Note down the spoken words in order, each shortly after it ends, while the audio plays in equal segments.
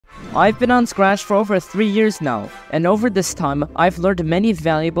I've been on Scratch for over 3 years now, and over this time, I've learned many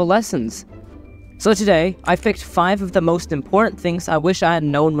valuable lessons. So today, I picked 5 of the most important things I wish I had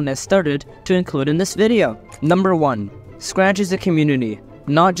known when I started to include in this video. Number 1. Scratch is a community,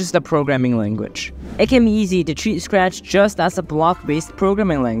 not just a programming language. It can be easy to treat Scratch just as a block-based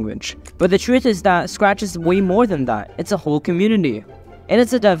programming language, but the truth is that Scratch is way more than that. It's a whole community. And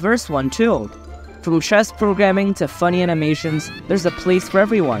it's a diverse one too. From chess programming to funny animations, there's a place for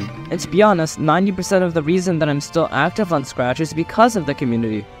everyone. And to be honest, 90% of the reason that I'm still active on Scratch is because of the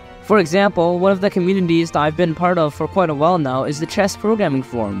community. For example, one of the communities that I've been part of for quite a while now is the Chess Programming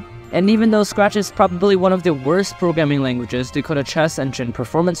Forum. And even though Scratch is probably one of the worst programming languages to code a chess engine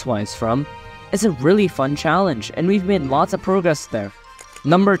performance-wise from, it's a really fun challenge, and we've made lots of progress there.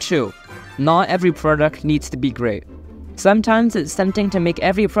 Number 2. Not every product needs to be great. Sometimes it's tempting to make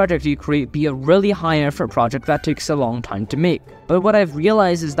every project you create be a really high-effort project that takes a long time to make. But what I've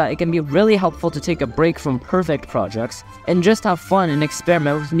realized is that it can be really helpful to take a break from perfect projects and just have fun and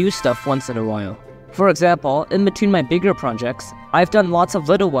experiment with new stuff once in a while. For example, in between my bigger projects, I've done lots of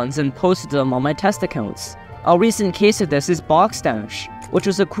little ones and posted them on my test accounts. A recent case of this is Box Dash, which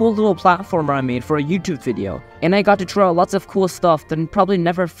was a cool little platformer I made for a YouTube video, and I got to try out lots of cool stuff that would probably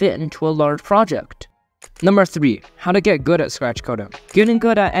never fit into a large project. Number 3. How to get good at Scratch coding. Getting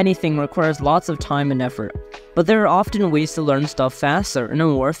good at anything requires lots of time and effort, but there are often ways to learn stuff faster and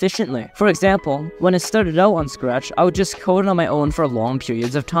more efficiently. For example, when I started out on Scratch, I would just code on my own for long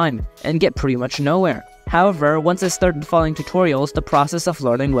periods of time and get pretty much nowhere. However, once I started following tutorials, the process of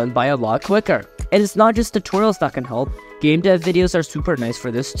learning went by a lot quicker. And it's not just tutorials that can help, game dev videos are super nice for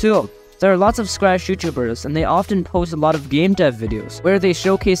this too. There are lots of Scratch YouTubers, and they often post a lot of game dev videos, where they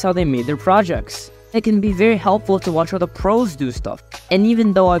showcase how they made their projects. It can be very helpful to watch how the pros do stuff. And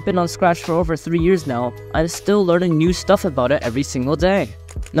even though I've been on Scratch for over 3 years now, I'm still learning new stuff about it every single day.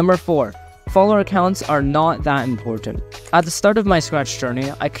 Number 4. Follower accounts are not that important. At the start of my Scratch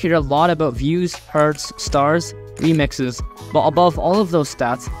journey, I cared a lot about views, hearts, stars, remixes, but above all of those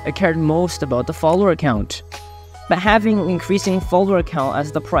stats, I cared most about the follower account. But having an increasing follower count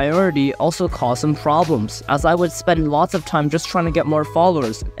as the priority also caused some problems, as I would spend lots of time just trying to get more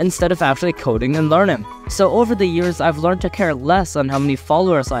followers, instead of actually coding and learning. So over the years, I've learned to care less on how many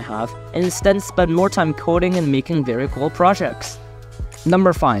followers I have, and instead spend more time coding and making very cool projects.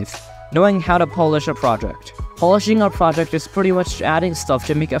 Number 5. Knowing how to polish a project. Polishing a project is pretty much adding stuff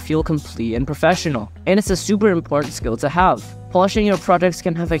to make it feel complete and professional, and it's a super important skill to have. Polishing your projects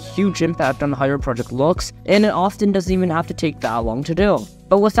can have a huge impact on how your project looks, and it often doesn't even have to take that long to do.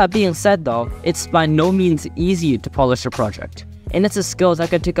 But with that being said though, it's by no means easy to polish a project, and it's a skill that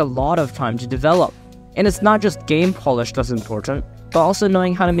can take a lot of time to develop. And it's not just game polish that's important, but also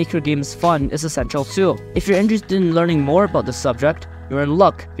knowing how to make your games fun is essential too. If you're interested in learning more about this subject, you're in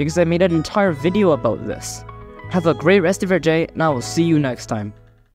luck, because I made an entire video about this. Have a great rest of your day, and I will see you next time.